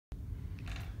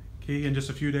Keegan, just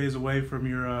a few days away from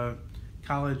your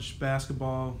college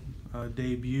basketball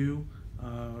debut.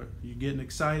 You getting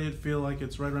excited? Feel like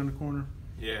it's right around the corner?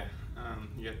 Yeah,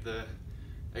 you got the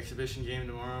exhibition game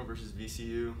tomorrow versus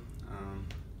VCU.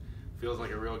 Feels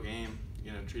like a real game.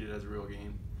 Treat it as a real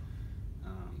game.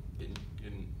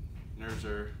 Getting nerves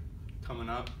are coming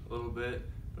up a little bit,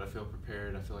 but I feel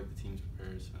prepared. I feel like the team's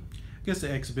prepared. So I guess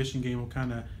the exhibition game will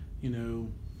kind of,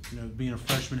 being a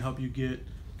freshman, help you get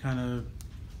kind of,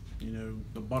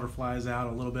 the butterflies out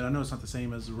a little bit. I know it's not the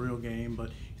same as the real game, but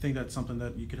you think that's something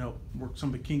that you could help work some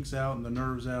of the kinks out and the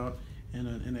nerves out in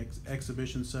an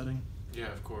exhibition setting?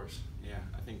 Yeah, of course. Yeah,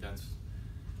 I think that's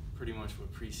pretty much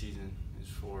what preseason is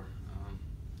for.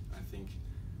 I think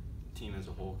the team as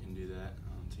a whole can do that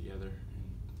together,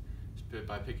 and just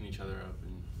by picking each other up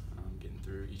and getting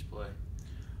through each play.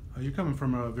 You're coming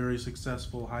from a very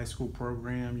successful high school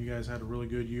program. You guys had a really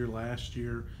good year last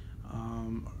year.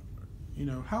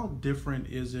 How different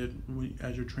is it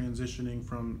as you're transitioning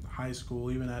from high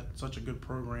school, even at such a good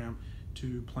program,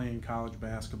 to playing college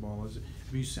basketball?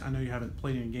 I know you haven't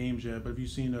played any games yet, but have you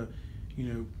seen a,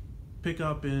 pick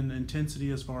up in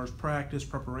intensity as far as practice,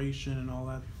 preparation, and all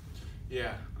that?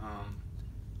 Yeah,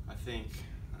 I think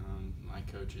my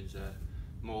coaches at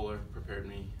Moeller prepared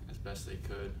me as best they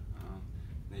could.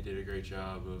 They did a great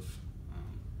job of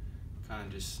kind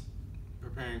of just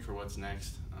preparing for what's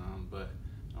next, but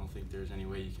I don't think there's any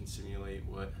way you can simulate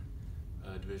what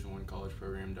a Division I college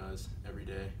program does every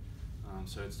day.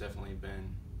 So it's definitely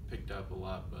been picked up a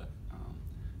lot, but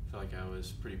I feel like I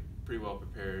was pretty well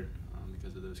prepared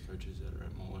because of those coaches that are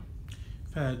at Moeller.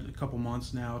 You've had a couple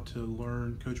months now to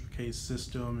learn Coach McKay's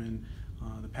system and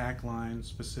the pack line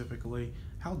specifically.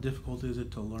 How difficult is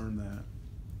it to learn that?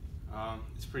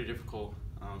 It's pretty difficult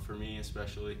for me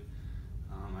especially.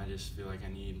 I just feel like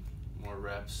I need more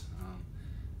reps,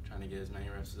 trying to get as many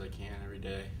reps as I can every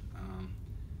day,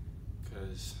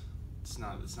 because it's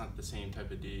not the same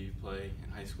type of D you play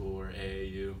in high school or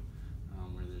AAU,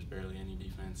 where there's barely any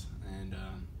defense. And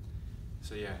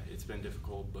so yeah, it's been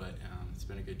difficult, but it's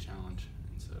been a good challenge.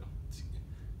 And so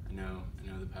I know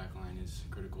the pack line is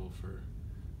critical for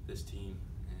this team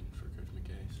and for Coach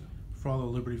McKay. So for all the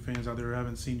Liberty fans out there who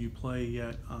haven't seen you play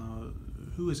yet,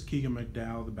 who is Keegan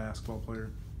McDowell, the basketball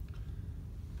player?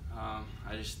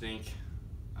 I just think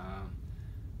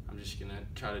I'm just going to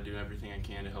try to do everything I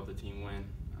can to help the team win,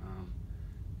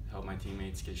 help my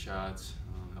teammates get shots,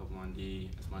 help them on D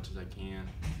as much as I can.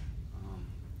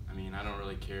 I don't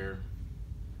really care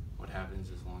what happens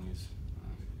as long as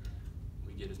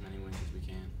we get as many wins as we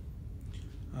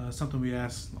can. Something we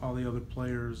asked all the other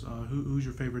players, who's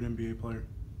your favorite NBA player?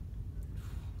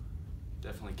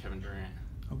 Definitely Kevin Durant.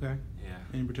 Okay. Yeah.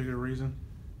 Any particular reason?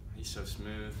 He's so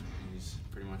smooth. He's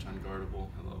pretty much unguardable.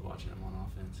 I love watching him on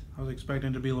offense. I was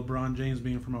expecting to be LeBron James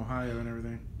being from Ohio and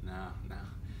everything. No,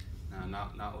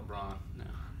 not LeBron. No.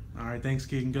 All right, thanks,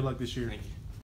 Keegan. Good luck this year. Thank you.